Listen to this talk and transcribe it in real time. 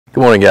Good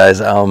morning, guys.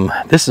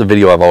 This is a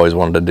video I've always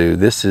wanted to do.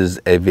 This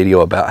is a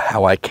video about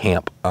how I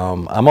camp.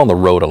 I'm on the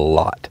road a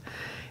lot,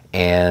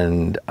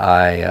 and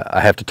I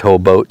have to tow a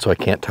boat, so I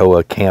can't tow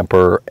a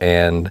camper,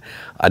 and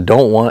I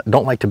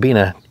don't like to be in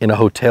a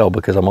hotel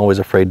because I'm always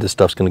afraid this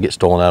stuff's going to get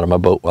stolen out of my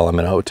boat while I'm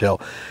in a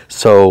hotel.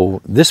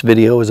 So this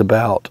video is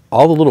about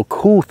all the little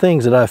cool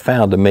things that I've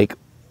found to make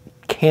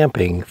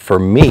camping for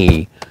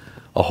me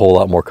a whole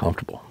lot more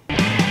comfortable.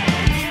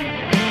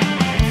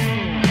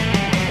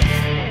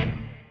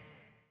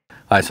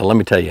 All right, so let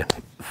me tell you,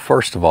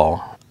 first of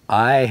all,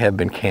 I have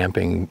been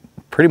camping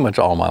pretty much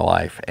all my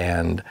life,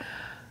 and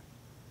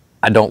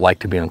I don't like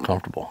to be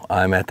uncomfortable.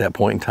 I'm at that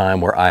point in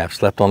time where I have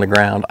slept on the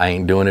ground. I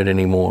ain't doing it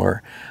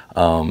anymore,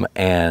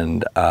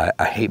 and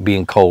I hate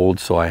being cold,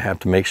 so I have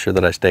to make sure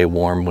that I stay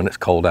warm when it's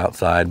cold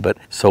outside. But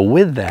so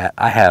with that,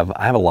 I have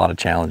a lot of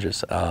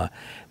challenges.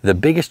 The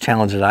biggest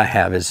challenge that I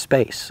have is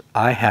space.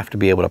 I have to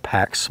be able to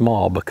pack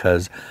small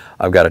because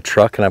I've got a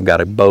truck and I've got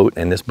a boat,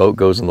 and this boat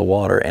goes in the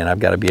water, and I've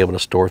got to be able to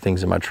store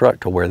things in my truck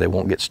to where they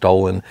won't get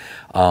stolen.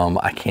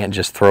 I can't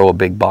just throw a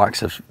big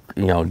box of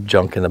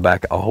junk in the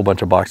back, a whole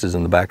bunch of boxes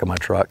in the back of my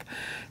truck.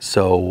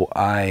 So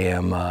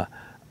I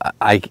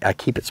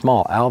keep it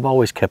small. I've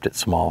always kept it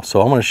small.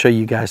 So I'm going to show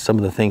you guys some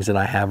of the things that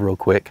I have real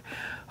quick.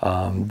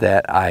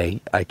 That I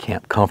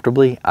camp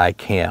comfortably. I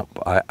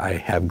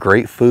have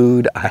great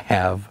food. I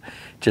have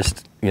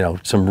just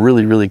some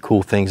really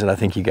cool things that I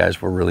think you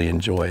guys will really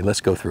enjoy.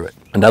 Let's go through it.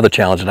 Another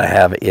challenge that I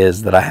have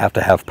is that I have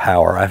to have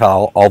power. I have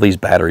all these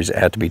batteries that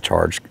have to be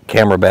charged: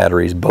 camera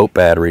batteries, boat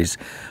batteries,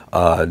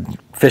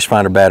 fish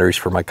finder batteries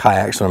for my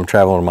kayaks when I'm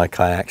traveling with my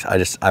kayaks.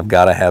 I've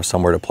got to have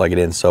somewhere to plug it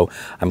in, so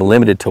I'm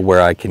limited to where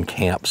I can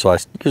camp. So I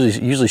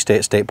usually stay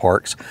at state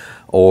parks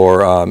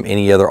or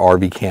any other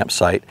RV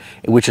campsite,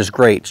 which is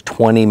great. It's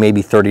 $20,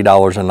 maybe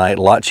 $30 a night,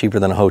 a lot cheaper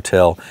than a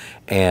hotel,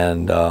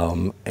 and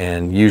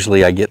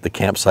usually I get the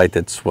campsite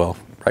that's, well,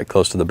 right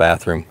close to the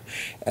bathroom.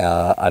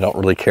 I don't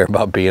really care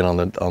about being on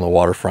the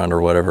waterfront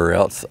or whatever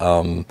else.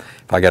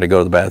 If I got to go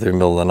to the bathroom in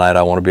the middle of the night,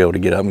 I want to be able to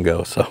get up and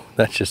go. So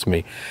that's just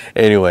me.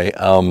 Anyway,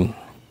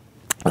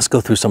 let's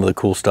go through some of the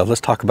cool stuff. Let's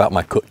talk about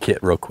my cook kit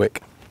real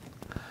quick.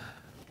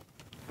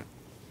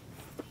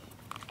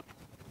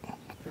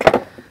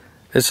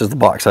 This is the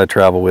box I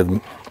travel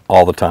with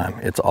all the time.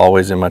 It's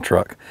always in my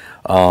truck.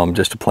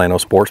 Just a plain old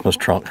sportsman's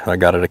trunk. I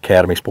got it at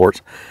Academy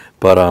Sports,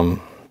 but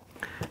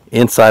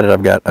inside it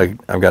I've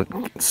got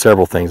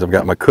several things. I've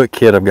got my cook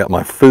kit. I've got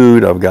my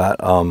food. I've got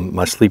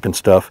my sleeping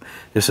stuff.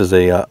 This is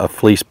a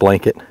fleece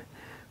blanket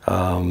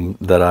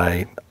that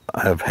I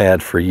have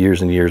had for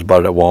years and years.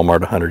 Bought it at Walmart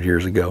 100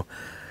 years ago.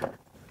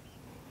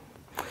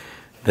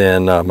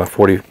 Then my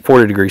 40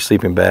 degree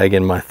sleeping bag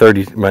and my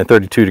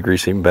 32 degree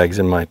sleeping bags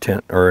in my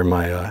tent, or in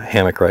my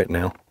hammock right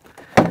now.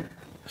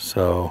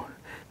 So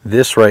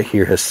this right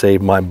here has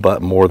saved my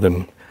butt more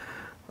than,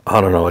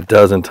 I don't know, a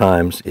dozen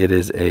times. It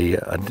is a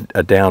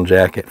down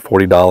jacket,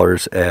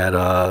 $40 at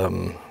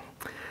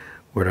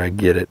where did I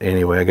get it?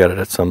 Anyway, I got it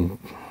at some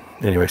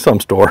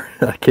store.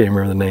 I can't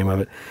remember the name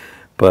of it,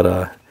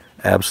 but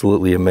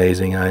absolutely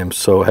amazing. I am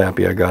so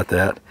happy I got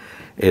that.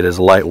 It is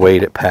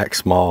lightweight. It packs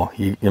small.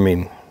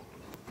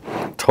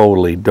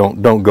 Totally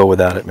don't go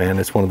without it, man.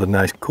 It's one of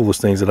the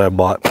coolest things that I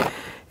bought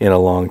in a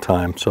long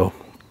time. So, all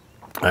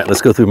right,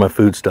 let's go through my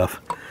food stuff.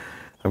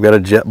 I've got a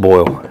jet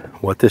boil.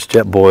 What this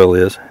jet boil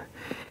is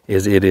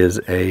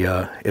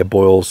it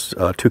boils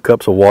 2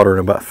 cups of water in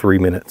about 3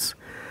 minutes,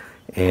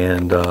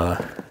 and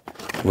a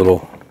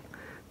little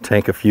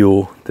tank of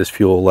fuel. This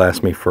fuel will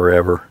last me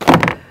forever.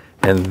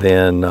 And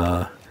then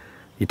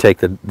you take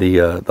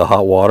the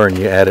hot water and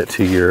you add it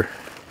to your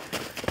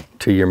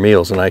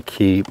meals. And I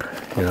keep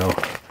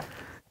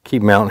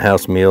Mountain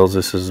House meals.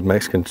 This is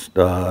Mexican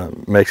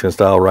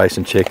style rice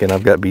and chicken.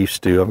 I've got beef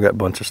stew. I've got a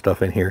bunch of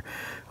stuff in here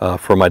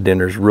for my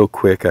dinners. Real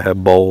quick, I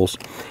have bowls.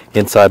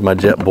 Inside my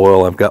jet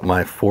boil, I've got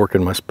my fork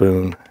and my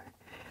spoon.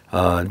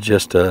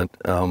 It's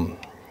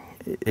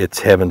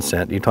heaven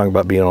sent. You're talking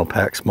about being able to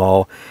pack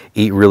small,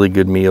 eat really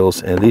good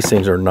meals, and these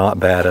things are not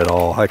bad at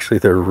all. Actually,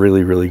 they're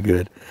really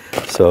good.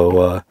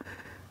 So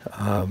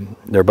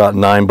they're about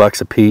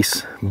 $9 a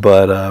piece,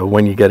 but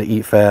when you got to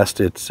eat fast,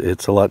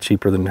 it's a lot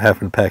cheaper than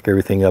having to pack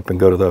everything up and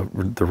go to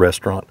the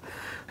restaurant.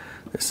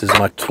 This is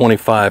my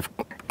 25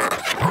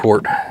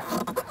 quart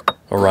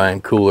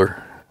Orion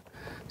cooler.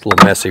 It's a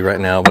little messy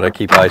right now, but I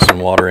keep ice and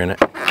water in it.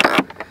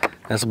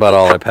 That's about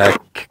all I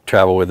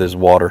travel with is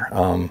water.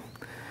 Every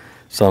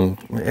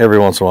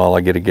once in a while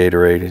I get a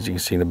Gatorade, as you can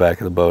see in the back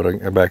of the boat,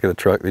 or back of the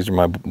truck. These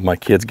are my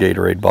kids'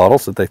 Gatorade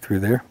bottles that they threw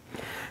there.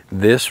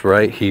 This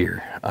right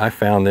here, I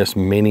found this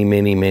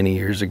many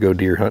years ago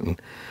deer hunting.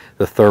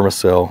 The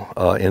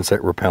Thermacell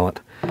insect repellent.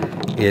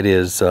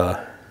 It's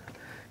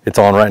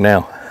on right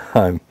now.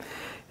 I'm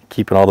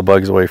keeping all the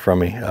bugs away from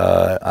me.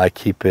 I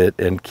keep it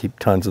and keep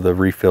tons of the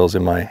refills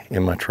in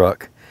my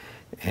truck,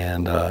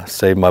 and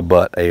save my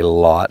butt a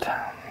lot.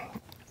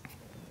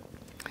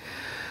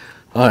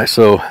 All right,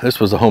 so this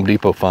was a Home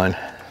Depot find.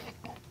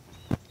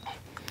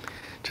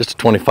 Just a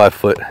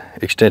 25-foot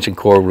extension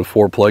cord with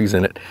 4 plugs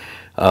in it.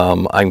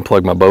 I can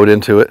plug my boat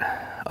into it.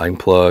 I can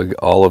plug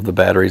all of the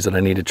batteries that I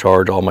need to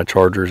charge, all my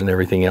chargers and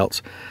everything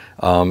else.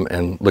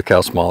 And look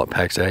how small it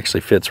packs. It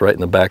actually fits right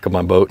in the back of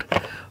my boat,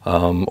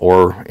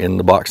 or in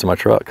the box of my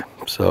truck.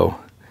 So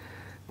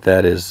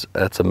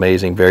that's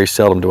amazing. Very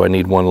seldom do I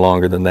need one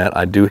longer than that.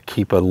 I do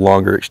keep a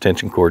longer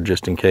extension cord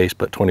just in case,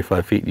 but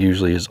 25 feet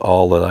usually is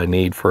all that I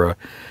need for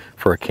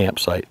a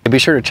campsite. Be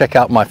sure to check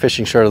out my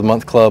Fishing Shirt of the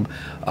Month Club.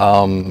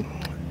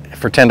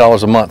 For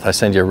 $10 a month, I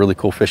send you a really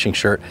cool fishing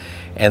shirt.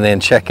 And then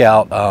check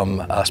out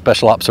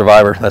Special Ops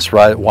Survivor. That's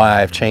right,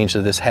 why I've changed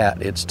to this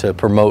hat. It's to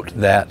promote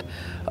that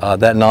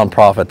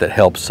nonprofit that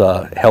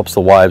helps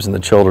the wives and the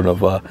children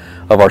of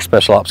our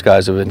special ops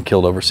guys who have been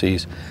killed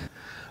overseas.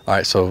 All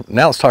right, so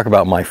now let's talk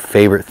about my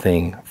favorite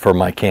thing for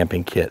my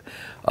camping kit.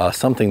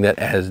 Something that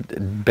has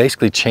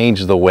basically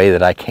changed the way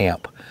that I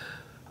camp.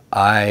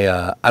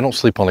 I don't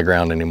sleep on the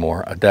ground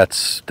anymore.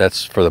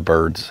 That's for the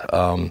birds.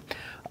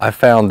 I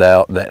found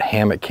out that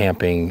hammock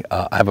camping,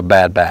 I have a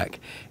bad back,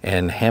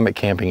 and hammock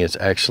camping is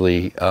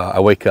actually, I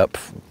wake up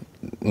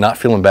not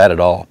feeling bad at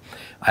all.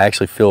 I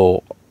actually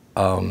feel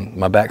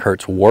my back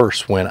hurts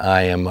worse when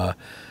I'm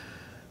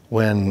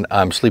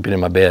sleeping in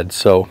my bed.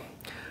 So,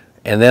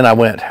 and then I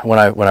went, when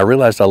I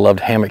realized I loved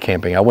hammock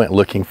camping, I went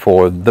looking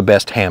for the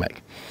best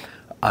hammock.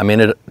 I'm in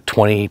it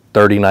 20,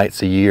 30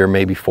 nights a year,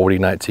 maybe 40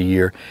 nights a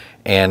year,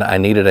 and I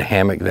needed a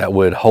hammock that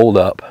would hold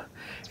up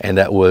and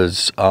that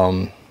was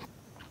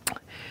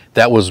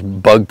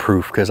bug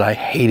proof, because I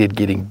hated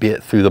getting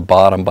bit through the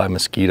bottom by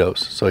mosquitoes.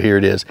 So here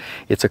it is.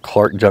 It's a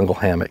Clark Jungle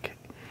hammock.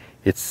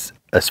 It's,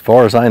 as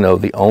far as I know,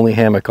 the only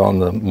hammock on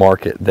the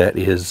market that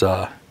is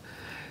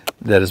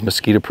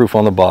mosquito proof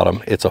on the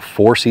bottom. It's a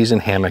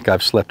 4-season hammock.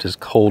 I've slept as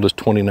cold as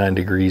 29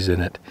 degrees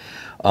in it.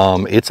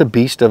 It's a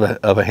beast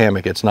of a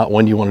hammock. It's not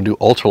one you want to do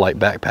ultralight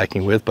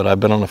backpacking with, but I've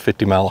been on a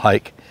 50-mile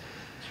hike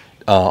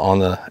on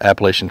the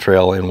Appalachian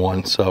Trail in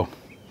one, so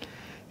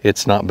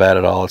it's not bad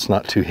at all. It's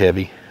not too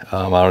heavy.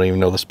 I don't even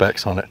know the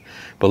specs on it,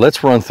 but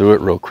let's run through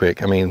it real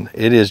quick. I mean,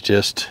 it is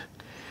just,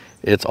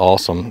 it's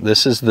awesome.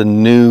 This is the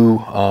new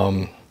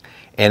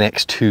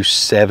NX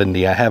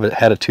 270. I haven't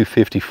had a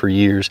 250 for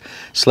years.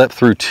 Slept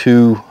through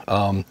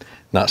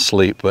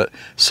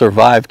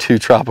survived 2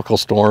 tropical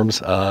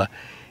storms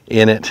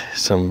in it.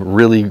 Some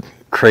really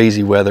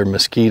crazy weather,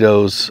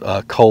 mosquitoes,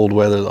 cold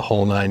weather, the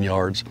whole 9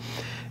 yards.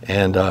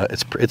 And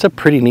it's a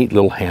pretty neat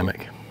little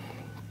hammock.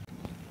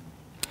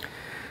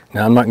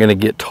 Now, I'm not going to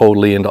get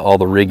totally into all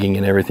the rigging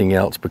and everything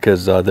else,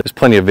 because there's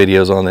plenty of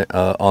videos on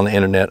the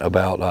internet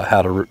about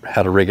how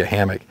to rig a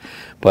hammock.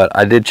 But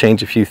I did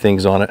change a few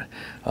things on it.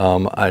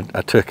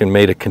 I took and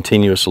made a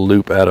continuous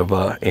loop out of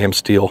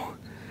Amsteel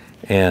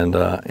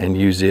and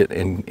use it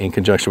in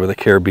conjunction with a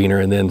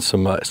carabiner, and then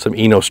some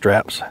Eno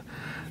straps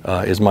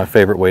is my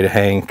favorite way to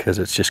hang, because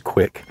it's just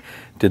quick.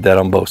 Did that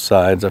on both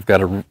sides. I've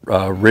got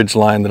a ridge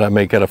line that I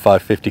make out of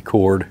 550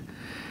 cord,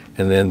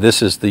 and then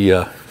this is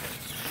the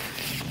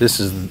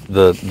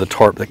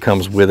tarp that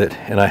comes with it,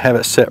 and I have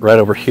it set right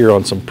over here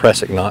on some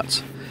pressic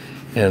knots.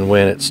 And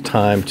when it's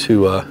time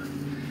to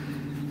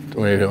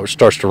when it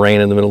starts to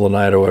rain in the middle of the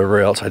night or whatever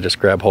else, I just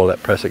grab hold of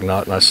that pressic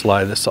knot and I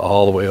slide this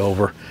all the way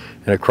over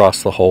and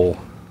across the whole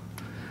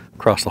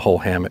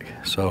hammock.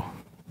 So,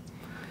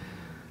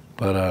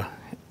 but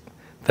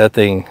that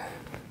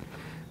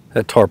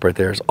tarp right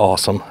there is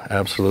awesome,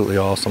 absolutely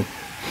awesome.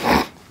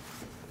 All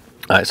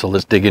right, so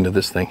let's dig into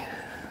this thing.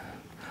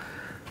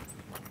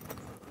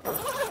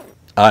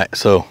 All right,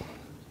 so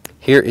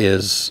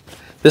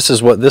this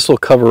is what this will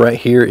cover right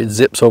here. It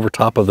zips over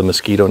top of the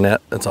mosquito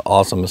net. That's an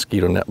awesome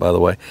mosquito net, by the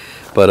way.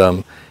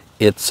 But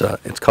it's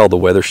called the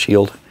Weather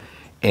Shield.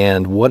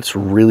 And what's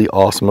really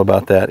awesome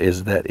about that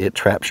is that it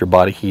traps your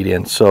body heat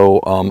in. So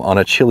on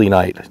a chilly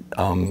night,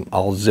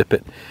 I'll zip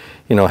it,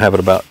 have it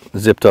about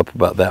zipped up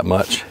about that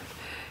much.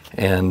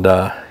 And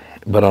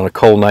but on a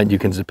cold night, you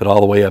can zip it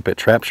all the way up. It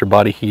traps your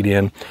body heat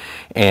in,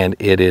 and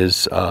it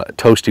is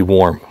toasty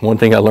warm. One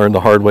thing I learned the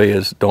hard way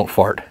is don't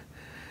fart,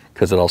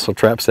 because it also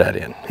traps that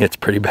in. It's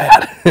pretty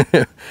bad.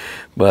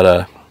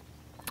 But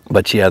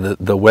yeah,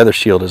 the Weather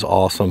Shield is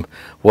awesome.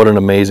 What an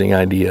amazing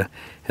idea.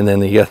 And then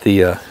you got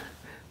the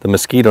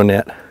mosquito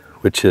net,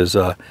 which is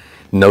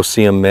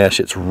no-seam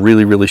mesh. It's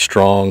really, really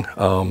strong.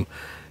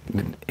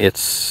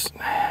 It's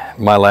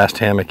my last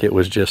hammock. It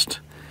was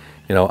just,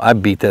 I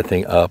beat that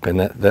thing up, and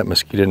that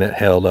mosquito net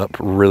held up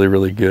really,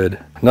 really good.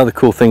 Another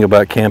cool thing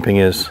about camping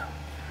is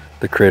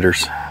the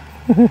critters.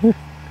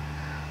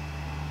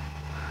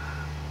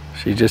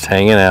 She's just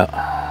hanging out.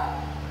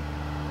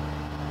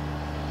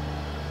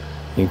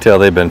 You can tell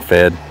they've been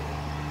fed.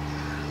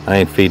 I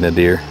ain't feeding a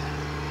deer.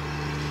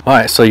 All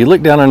right, so you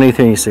look down underneath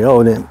here and you say,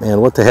 oh man,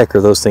 what the heck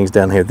are those things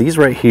down here? These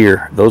right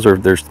here,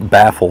 there's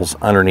baffles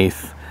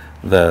underneath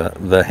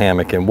the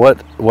hammock. And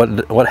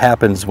what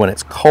happens when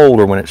it's cold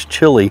or when it's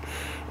chilly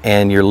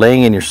and you're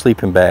laying in your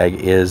sleeping bag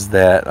is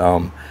that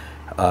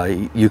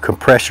you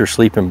compress your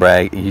sleeping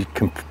bag. You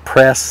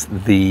compress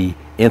the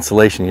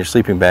insulation in your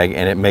sleeping bag,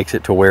 and it makes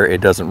it to where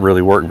it doesn't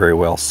really work very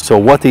well. So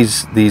what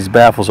these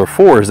baffles are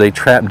for is they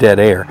trap dead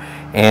air,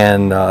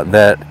 and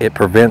that it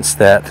prevents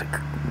that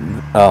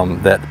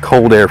that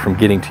cold air from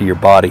getting to your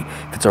body.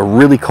 If it's a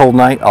really cold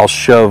night, I'll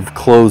shove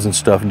clothes and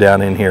stuff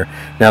down in here.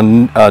 Now,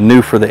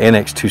 new for the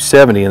NX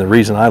 270, and the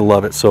reason I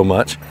love it so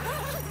much,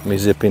 let me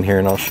zip in here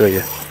and I'll show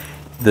you.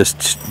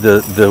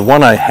 The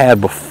one I had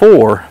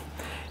before,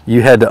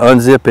 you had to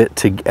unzip it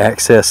to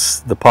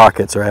access the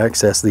pockets or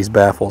access these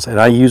baffles, and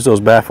I use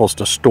those baffles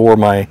to store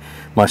my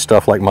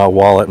stuff like my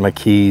wallet, my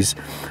keys,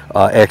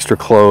 extra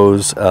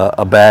clothes,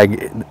 a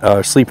bag,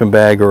 a sleeping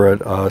bag, or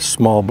a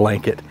small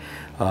blanket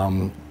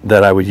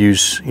that I would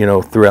use, you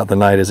know, throughout the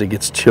night as it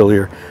gets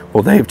chillier.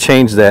 Well, they've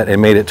changed that and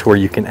made it to where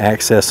you can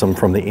access them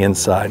from the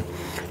inside,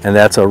 and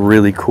that's a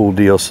really cool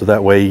deal. So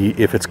that way,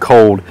 if it's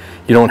cold,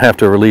 you don't have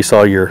to release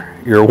all your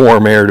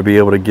warm air to be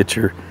able to get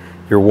your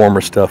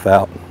warmer stuff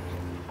out.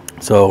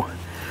 So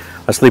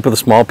I sleep with a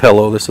small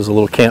pillow. This is a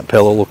little camp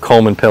pillow, a little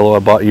Coleman pillow I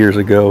bought years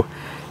ago.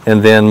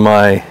 And then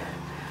my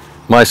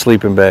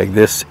sleeping bag.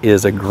 This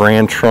is a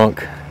Grand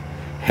Trunk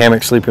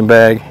hammock sleeping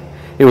bag.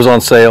 It was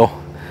on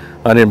sale.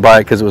 I didn't buy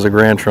it because it was a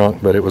Grand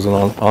Trunk, but it was an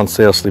on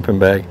sale sleeping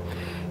bag.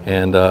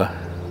 And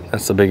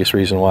that's the biggest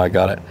reason why I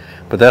got it.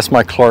 But that's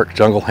my Clark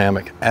jungle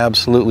hammock.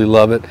 Absolutely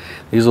love it.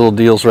 These little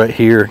deals right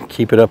here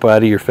keep it up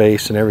out of your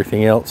face and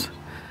everything else.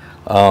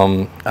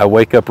 I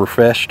wake up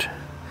refreshed.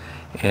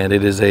 And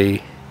it is an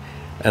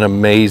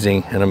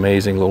amazing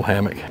little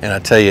hammock. And I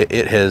tell you,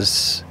 it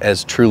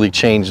has truly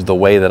changed the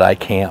way that I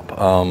camp.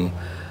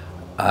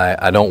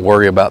 I don't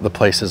worry about the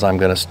places I'm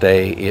going to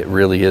stay. It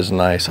really is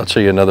nice. I'll show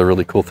you another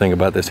really cool thing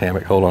about this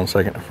hammock. Hold on a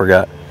second, I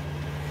forgot.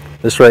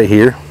 This right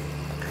here,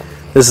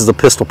 this is a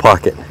pistol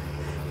pocket.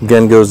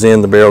 Gun goes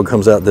in, the barrel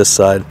comes out this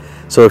side.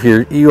 So if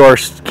you are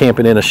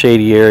camping in a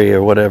shady area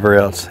or whatever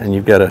else, and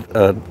you've got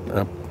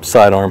a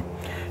sidearm,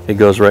 it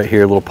goes right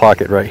here, a little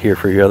pocket right here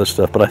for your other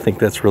stuff. But I think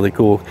that's really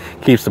cool.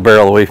 Keeps the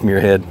barrel away from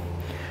your head.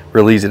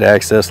 Real easy to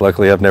access.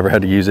 Luckily, I've never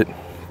had to use it.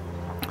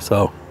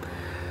 So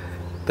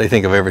they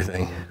think of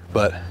everything.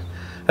 But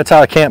that's how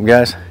I camp,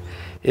 guys.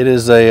 It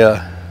is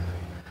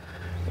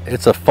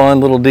it's a fun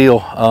little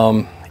deal.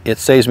 It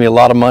saves me a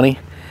lot of money.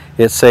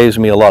 It saves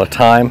me a lot of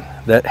time.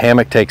 That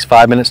hammock takes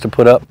 5 minutes to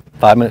put up,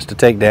 5 minutes to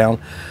take down,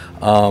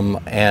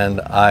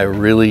 and I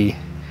really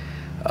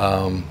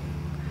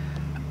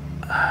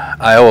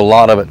I owe a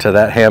lot of it to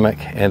that hammock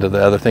and to the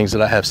other things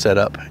that I have set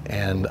up,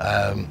 and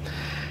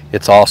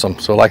it's awesome.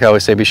 So like I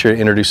always say, be sure to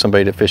introduce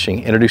somebody to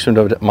fishing. Introduce them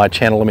to my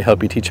channel. Let me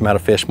help you teach them how to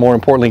fish. More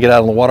importantly, get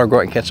out on the water, go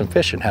out and catch some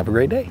fish, and have a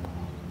great day.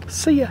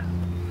 See ya.